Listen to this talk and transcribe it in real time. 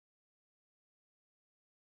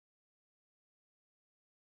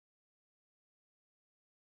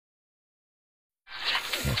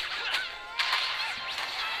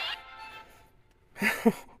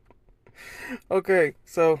Okay,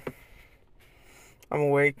 so I'm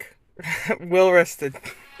awake, well rested.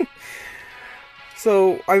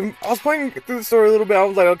 So I was playing through the story a little bit. I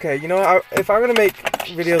was like, okay, if I'm gonna make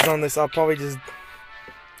videos on this, I'll probably just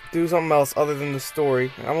do something else other than the story.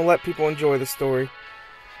 I'm gonna let people enjoy the story.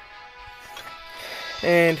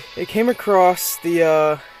 And it came across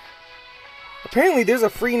the apparently there's a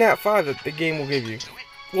free Nat 5 that the game will give you.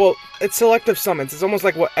 Well, it's selective summons. It's almost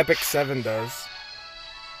like what Epic 7 does.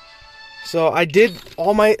 So I did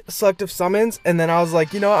all my selective summons, and then I was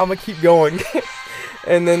like, I'm gonna keep going.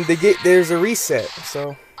 And then there's a reset.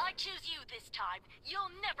 So I choose you this time.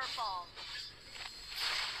 You'll never fall.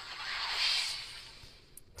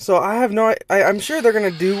 I have I'm sure they're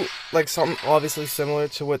gonna do like something obviously similar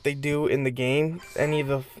to what they do in the game. Any of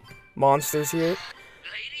the monsters here.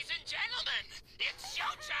 Ladies and gentlemen, it's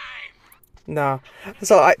showtime. Nah.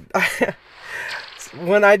 So I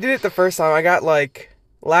when I did it the first time, I got like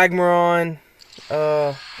Lagmaron,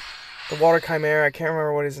 the Water Chimera. I can't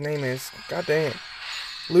remember what his name is. God dang it.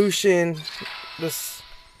 Lucian, just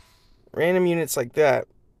random units like that.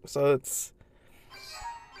 So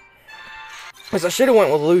I should have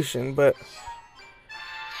went with Lucian, but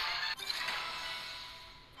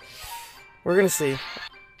we're gonna see. The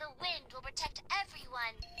wind will protect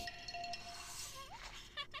everyone.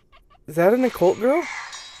 Is that an occult girl?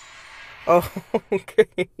 Oh, okay.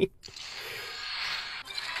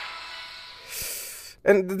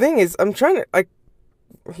 And the thing is, I'm trying to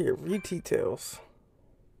here, read details.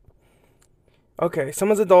 Okay,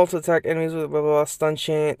 summons a doll to attack enemies with blah blah blah, stun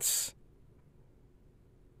chance.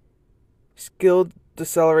 Skilled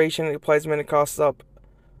deceleration, it applies mana costs up.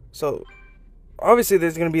 So, obviously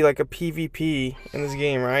there's going to be like a PvP in this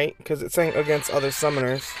game, right? Because it's saying against other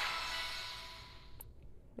summoners.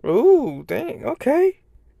 Ooh, dang, okay.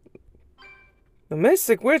 The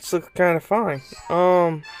Mystic Witch looks kind of fine.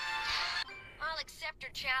 I'll accept your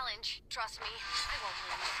challenge. Trust me, I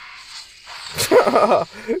won't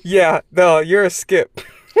lose. Yeah, no, you're a skip.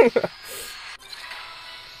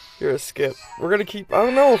 You're a skip. We're gonna keep. I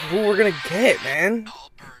don't know who we're gonna get, man.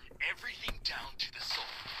 I'll burn everything down to the soul.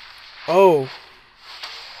 Oh.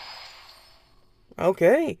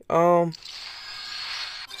 Okay.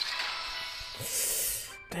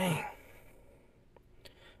 Dang.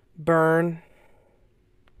 Burn.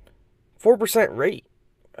 4% rate.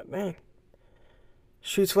 Man.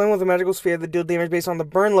 Shoots flame with a magical sphere that deals damage based on the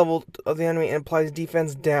burn level of the enemy and applies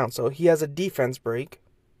defense down. So he has a defense break.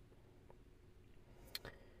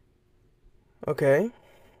 Okay.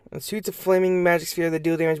 And shoots a flaming magic sphere that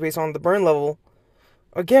deals damage based on the burn level.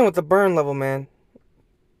 Again with the burn level, man.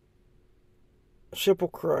 Ship will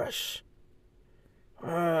crush.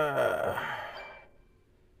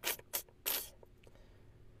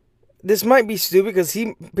 This might be stupid because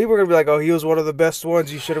people are gonna be like, "Oh, he was one of the best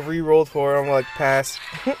ones. You should have re-rolled for." I'm like, pass.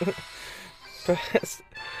 Pass.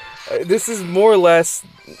 This is more or less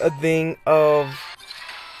a thing of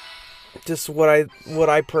just what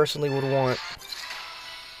I personally would want.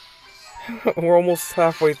 We're almost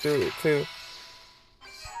halfway through it too.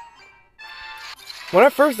 When I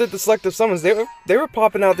first did the selective summons, they were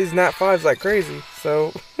popping out these Nat 5s like crazy.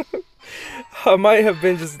 So I might have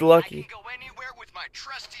been just lucky. I can go anywhere with my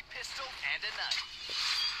trusty pistol and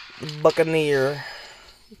a knife. Buccaneer.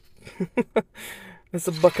 It's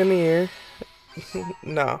a buccaneer.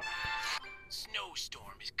 No.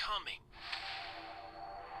 Snowstorm is coming.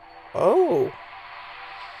 Oh.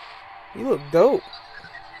 You look dope.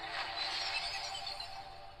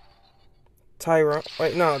 Tyrone.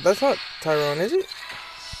 Wait, no, that's not Tyrone, is it?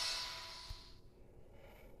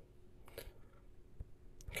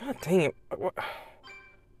 God dang it. What?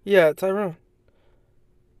 Yeah, Tyrone.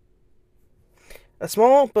 A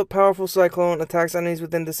small but powerful cyclone attacks enemies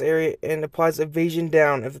within this area and applies evasion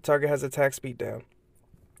down if the target has attack speed down.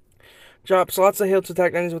 Drops lots of hail to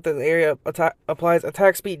attack enemies within the area, applies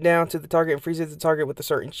attack speed down to the target and freezes the target with a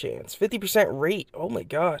certain chance. 50% rate. Oh my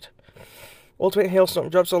god. Ultimate hailstorm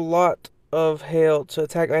drops a lot of hail to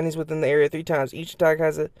attack enemies within the area 3 times. Each attack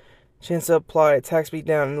has a chance to apply attack speed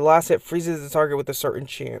down, and the last hit freezes the target with a certain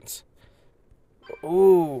chance.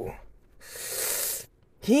 Ooh.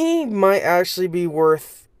 He might actually be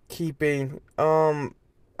worth keeping. I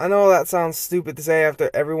know that sounds stupid to say after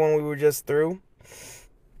everyone we were just through.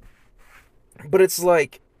 But it's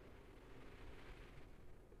like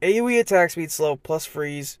AoE attack speed slow plus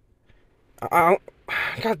freeze. God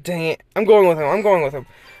dang it. I'm going with him.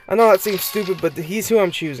 I know that seems stupid, but he's who I'm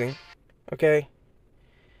choosing. Okay?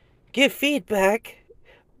 Give feedback.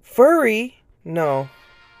 Furry? No.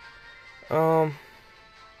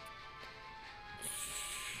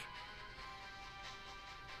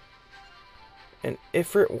 An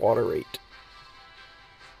Ifrit water rate.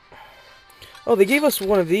 Oh, they gave us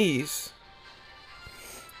one of these.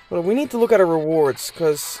 Well, we need to look at our rewards,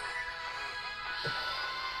 because...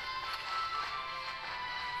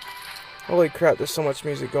 Holy crap, there's so much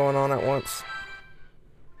music going on at once.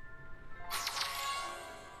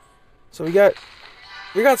 So we got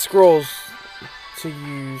scrolls to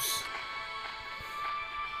use.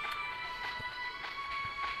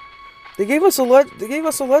 They gave us a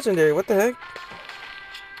legendary. What the heck?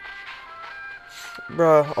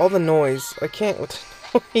 Bruh, all the noise. I can't with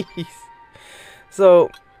the noise.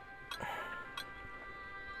 So,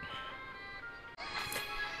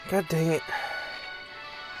 god dang it.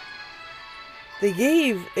 They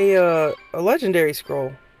gave a legendary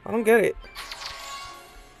scroll. I don't get it.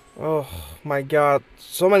 Oh my god,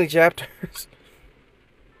 so many chapters.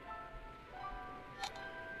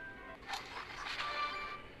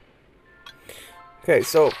 Okay,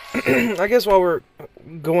 so I guess while we're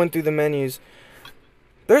going through the menus,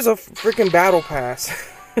 there's a freaking battle pass.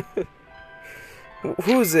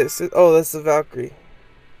 Who is this? Oh, that's the Valkyrie.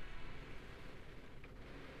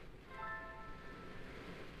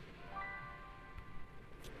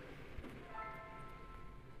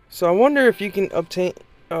 So I wonder if you can obtain...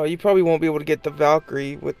 Oh, you probably won't be able to get the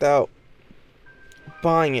Valkyrie without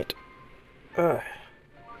buying it. Ugh.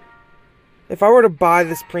 If I were to buy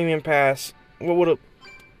this premium pass, what would it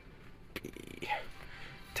be?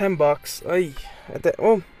 $10. Ay.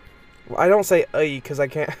 Well, I don't say ay because I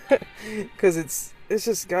can't. Because it's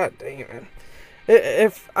just, god dang it, man.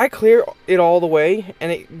 If I clear it all the way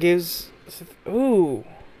and it gives... Ooh.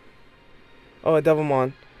 Oh, a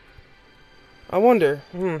Devilmon. I wonder.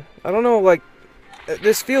 I don't know, like...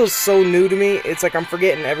 This feels so new to me. It's like I'm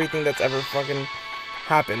forgetting everything that's ever fucking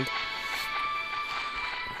happened.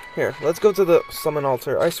 Here, let's go to the summon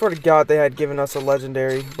altar. I swear to God they had given us a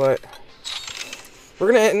legendary, but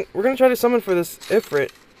we're gonna try to summon for this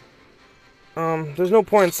Ifrit. There's no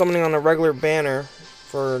point in summoning on a regular banner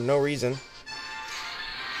for no reason.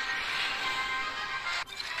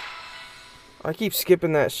 I keep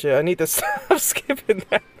skipping that shit. I need to stop skipping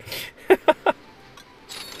that.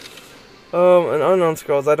 An unknown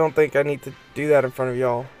scrolls. I don't think I need to do that in front of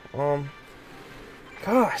y'all.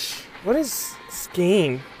 Gosh, what is this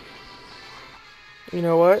game? You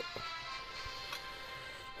know what?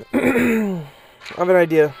 I have an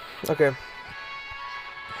idea. Okay.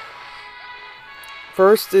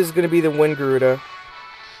 First is going to be the Wind Garuda.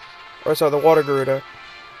 Or sorry, the Water Garuda.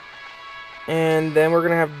 And then we're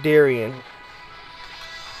going to have Darien.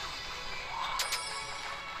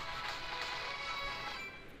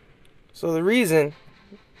 So the reason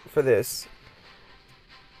for this,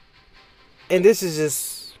 and this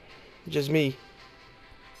is just me.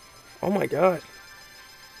 Oh my god.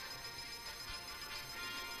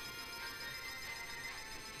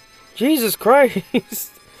 Jesus Christ.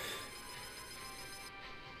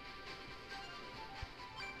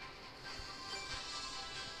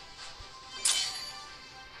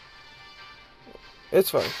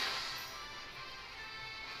 It's fine.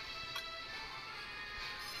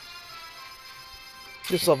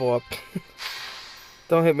 Just level up.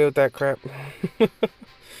 Don't hit me with that crap.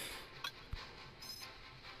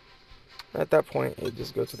 At that point, it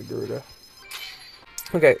just goes to the Garuda.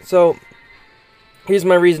 Okay, so here's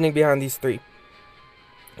my reasoning behind these three.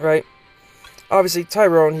 Right? Obviously,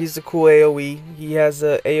 Tyrone, he's the cool AoE. He has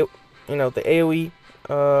the the AoE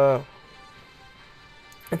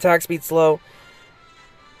attack speed slow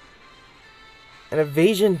and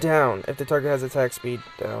evasion down if the target has attack speed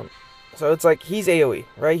down. So it's like he's AoE,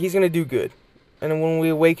 right? He's gonna do good, and then when we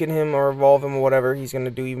awaken him or evolve him or whatever, he's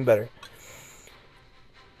gonna do even better.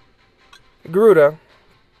 Garuda,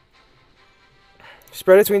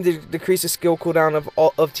 spread its wings to decrease the skill cooldown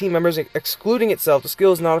of team members, excluding itself. The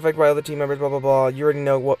skill is not affected by other team members. Blah blah blah. You already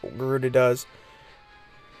know what Garuda does.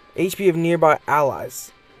 HP of nearby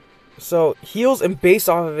allies, so heals and based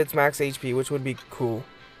off of its max HP, which would be cool.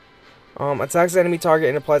 Attacks the enemy target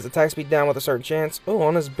and applies attack speed down with a certain chance. Oh,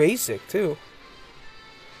 on his basic, too.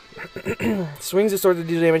 Swings the sword to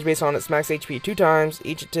do damage based on its max HP 2 times.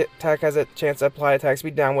 Each attack has a chance to apply attack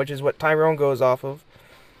speed down, which is what Tyrone goes off of.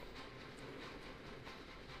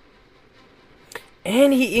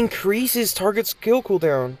 And he increases target skill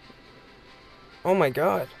cooldown. Oh my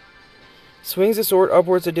god. Swings the sword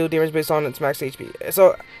upwards to deal damage based on its max HP.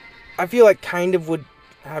 So, I feel like kind of would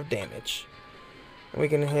have damage. We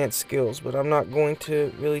can enhance skills, but I'm not going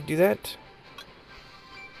to really do that.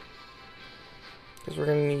 Because we're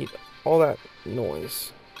going to need all that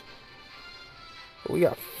noise. But we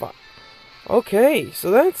got 5. Okay, so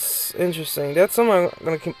that's interesting. That's something I'm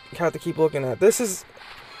going to have to keep looking at. This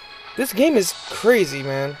game is crazy,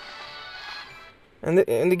 man. And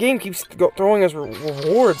the game keeps throwing us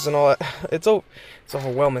rewards and all that. It's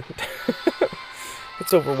overwhelming.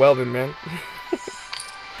 It's overwhelming, man.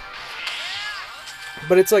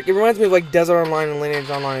 But it's like, it reminds me of like Desert Online and Lineage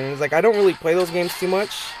Online. And it's like, I don't really play those games too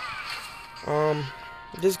much.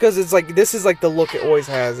 Just because it's like, this is like the look it always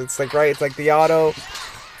has. It's like, right, it's like the auto.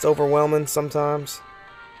 It's overwhelming sometimes.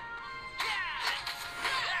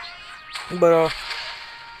 But,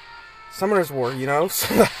 Summoner's War, you know?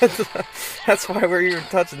 So that's why we're even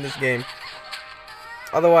touching this game.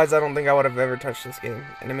 Otherwise, I don't think I would have ever touched this game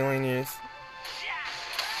in a million years.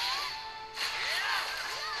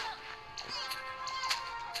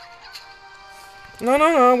 No,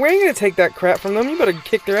 no, no. We ain't gonna take that crap from them. You better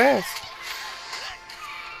kick their ass.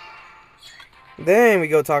 Then we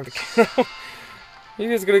go talk to Ken.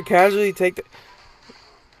 You're just gonna casually take the...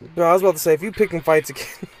 Bro, I was about to say, if you picking fights again...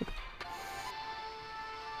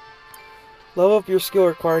 Level up your skill,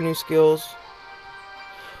 acquire new skills.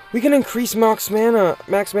 We can increase max mana.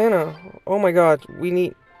 Max mana. Oh my god. We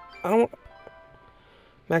need... I don't...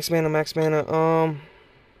 Max mana, max mana.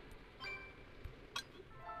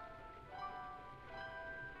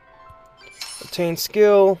 Obtain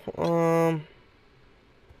skill. We'll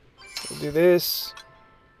do this.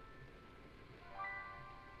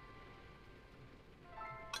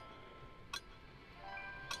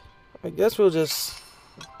 I guess we'll just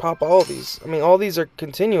pop all these. I mean, all these are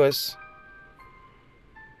continuous.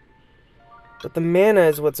 But the mana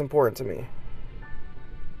is what's important to me.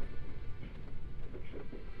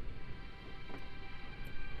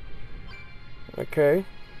 Okay.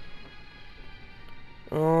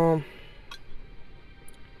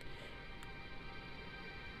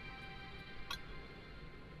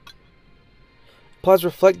 Applies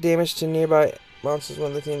reflect damage to nearby monsters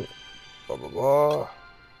when the team... Blah, blah, blah.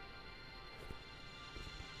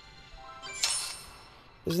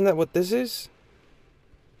 Isn't that what this is?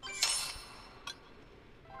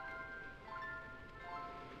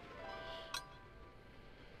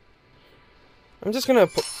 I'm just gonna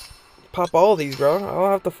pop all these, bro.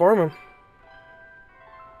 I'll have to farm them.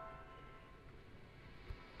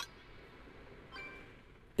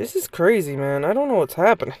 This is crazy, man. I don't know what's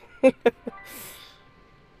happening.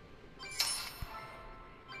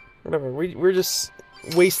 Whatever. We're just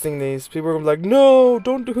wasting these. People are gonna be like, no,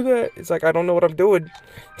 don't do that. It's like, I don't know what I'm doing.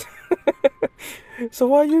 So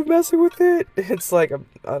why are you messing with it? It's like,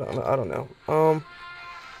 I don't know.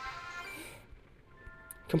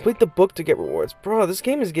 Complete the book to get rewards. Bro, this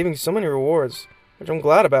game is giving so many rewards, which I'm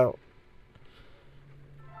glad about.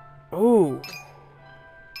 Ooh.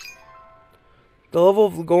 The level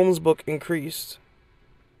of Golem's book increased.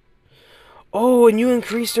 Oh, and you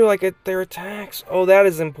increased their attacks. Oh, that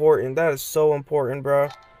is important. That is so important, bro.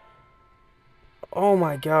 Oh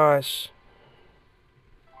my gosh.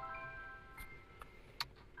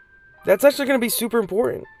 That's actually going to be super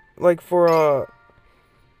important. Like, for,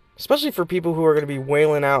 especially for people who are going to be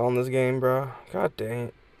wailing out on this game, bro. God dang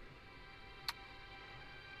it.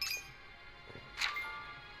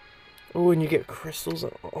 Oh, and you get crystals.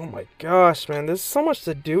 Oh my gosh, man. There's so much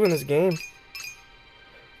to do in this game.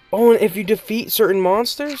 Oh, and if you defeat certain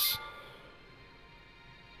monsters,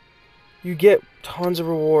 you get tons of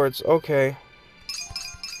rewards. Okay.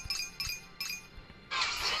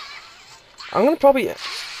 I'm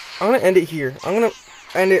gonna end it here. I'm gonna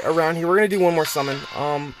end it around here. We're gonna do one more summon.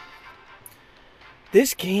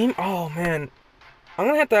 This game, oh man, I'm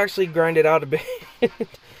gonna have to actually grind it out a bit.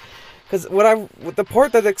 Because the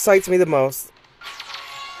part that excites me the most...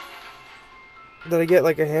 Did I get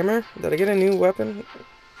like a hammer? Did I get a new weapon?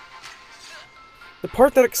 The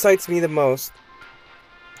part that excites me the most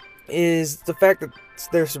is the fact that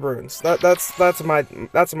there's runes. That's my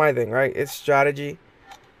thing, right? It's strategy.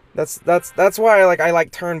 That's why I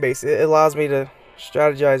like turn-based. It allows me to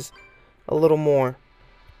strategize a little more.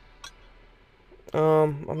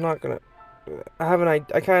 I'm not gonna...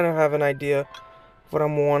 I kind of have an idea of what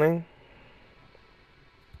I'm wanting.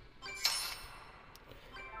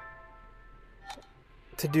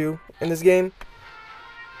 To do in this game.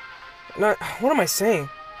 What am I saying?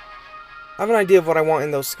 I have an idea of what I want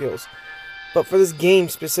in those skills. But for this game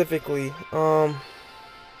specifically,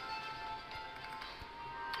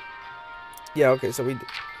 yeah, okay, so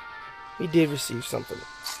we did receive something.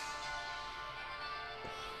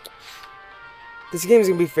 This game is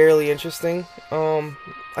gonna be fairly interesting.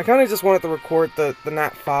 I kind of just wanted to record the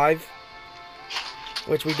Nat 5,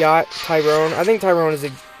 which we got. Tyrone. I think Tyrone is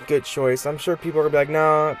a good choice. I'm sure people are gonna be like,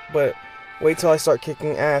 nah, but wait till I start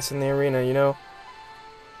kicking ass in the arena, you know?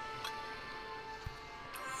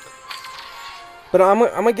 But I'm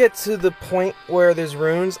gonna get to the point where there's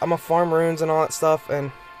runes. I'm gonna farm runes and all that stuff,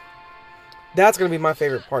 and That's gonna be my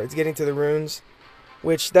favorite part. It's getting to the runes,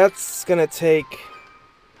 which that's gonna take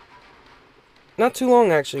not too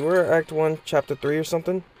long actually. We're at Act 1, Chapter 3 or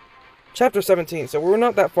something. Chapter 17, so we're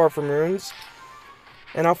not that far from runes.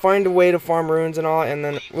 And I'll find a way to farm runes and all, and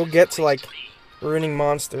then we'll get to, like, ruining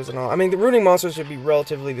monsters and all. I mean, the ruining monsters should be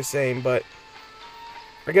relatively the same, but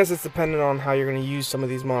I guess it's dependent on how you're going to use some of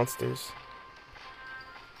these monsters.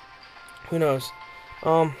 Who knows?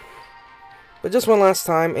 But just one last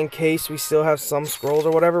time, in case we still have some scrolls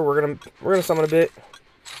or whatever, we're gonna summon a bit.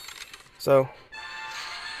 So...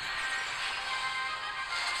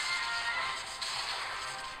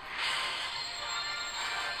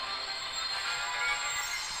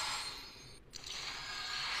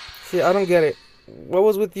 See, I don't get it. What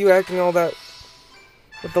was with you acting all that...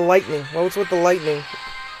 with the lightning? What was with the lightning?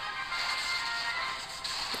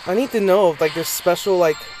 I need to know if, like, there's special,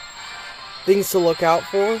 like, things to look out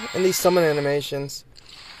for in these summon animations.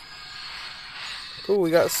 Cool, we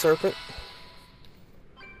got a serpent.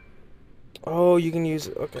 Oh, you can use...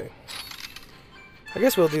 okay. I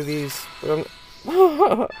guess we'll do these. But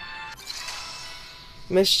I'm...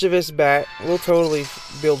 Mischievous bat. We'll totally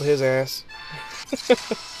build his ass.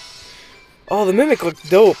 Oh, the Mimic looked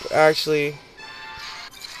dope, actually.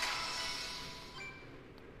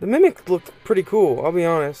 The Mimic looked pretty cool, I'll be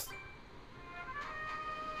honest.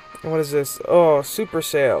 What is this? Oh, Super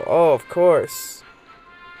Sale. Oh, of course.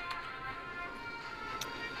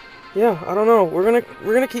 Yeah, I don't know. We're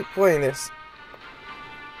gonna keep playing this.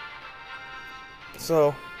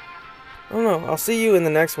 So, I don't know. I'll see you in the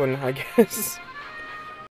next one, I guess.